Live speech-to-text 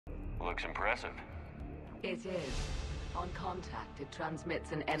Looks impressive. It is. On contact, it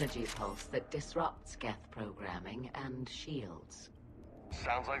transmits an energy pulse that disrupts Geth programming and shields.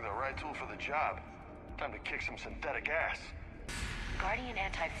 Sounds like the right tool for the job. Time to kick some synthetic ass. Guardian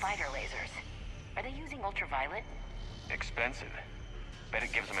anti-fighter lasers. Are they using ultraviolet? Expensive. Bet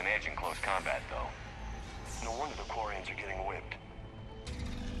it gives them an edge in close combat, though. No wonder the Quarians are getting whipped.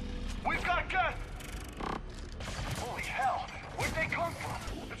 We've got Geth! Holy hell! Where'd they come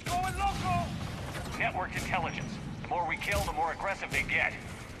from? It's going loco! Networked intelligence. The more we kill, the more aggressive they get.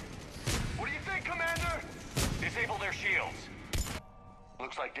 What do you think, Commander? Disable their shields.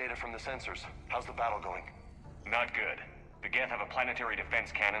 Looks like data from the sensors. How's the battle going? Not good. The Geth have a planetary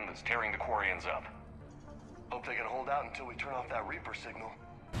defense cannon that's tearing the Quarians up. Hope they can hold out until we turn off that Reaper signal.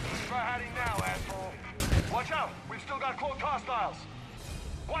 Try hiding now, asshole. Watch out! We've still got cloaked hostiles!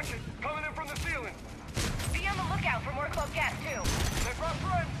 Watch it! Coming in from the ceiling! Be on the lookout for more cloaked gas, too. They brought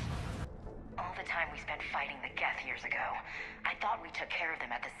friends! All the time we spent fighting the Geth years ago, I thought we took care of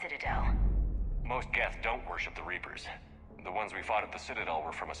them at the Citadel. Most Geth don't worship the Reapers. The ones we fought at the Citadel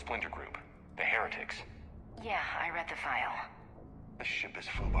were from a splinter group. The Heretics. Yeah, I read the file. This ship is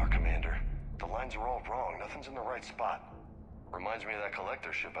FUBAR, Commander. The lines are all wrong. Nothing's in the right spot. Reminds me of that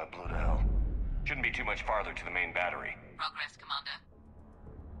collector ship I blew to hell. Shouldn't be too much farther to the main battery. Progress, Commander.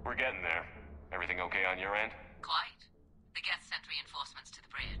 We're getting there. Everything okay on your end? Quite. The Geth sent reinforcements to the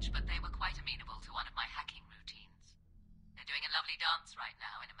bridge, but they were quite amenable to one of my hacking routines. They're doing a lovely dance right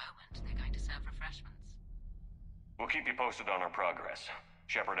now. In a moment, they're going to serve refreshments. We'll keep you posted on our progress.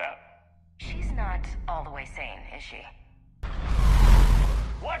 Shepard out. She's not all the way sane, is she?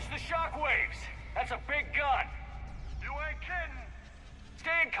 Watch the shockwaves! That's a big gun! You ain't kidding!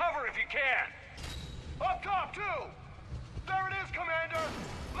 Stay in cover if you can! Up top, too! There it is, Commander!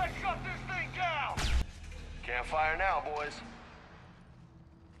 Let's shut this thing down! Can't fire now, boys.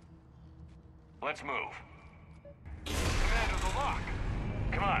 Let's move. Commander, the lock!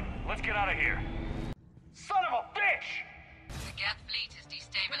 Come on, let's get out of here. Son of a bitch! The Geth fleet is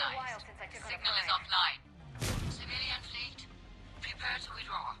destabilized. It's been a while since I took on a Signal is prime. offline. Civilian fleet, prepare to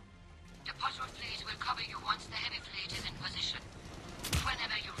withdraw. The patrol fleet will cover you once the heavy fleet is in position.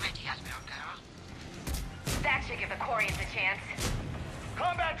 Whenever you're ready, Admiral Girl. That should give the Quarians a chance.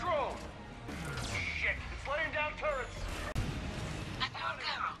 Combat drone! Shit, it's laying down turrets! Admiral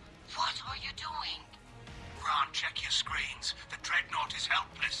Girl, what are you doing? Ron, check your screens. The Dreadnought is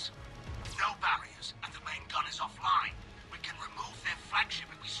helpless. No barriers, and the main gun is offline. We can remove their flagship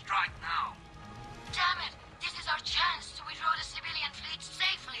if we strike now. Damn it! This is our chance to withdraw the civilian fleet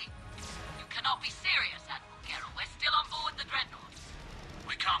safely. You cannot be serious, Admiral Carroll. We're still on board the Dreadnought.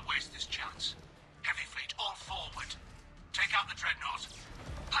 We can't waste this chance. Heavy fleet, all forward. Take out the Dreadnought.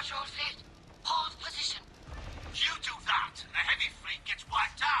 Patrol fleet, hold position. You do that, and the heavy fleet gets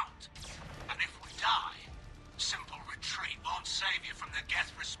wiped out. And if we die, simple retreat won't save you from the Geth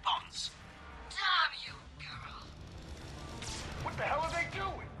response. Damn you, girl. What the hell are they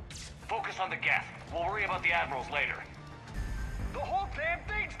doing? Focus on the Geth. We'll worry about the admirals later. The whole damn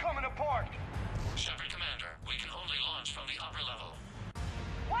thing's coming apart! Shepard,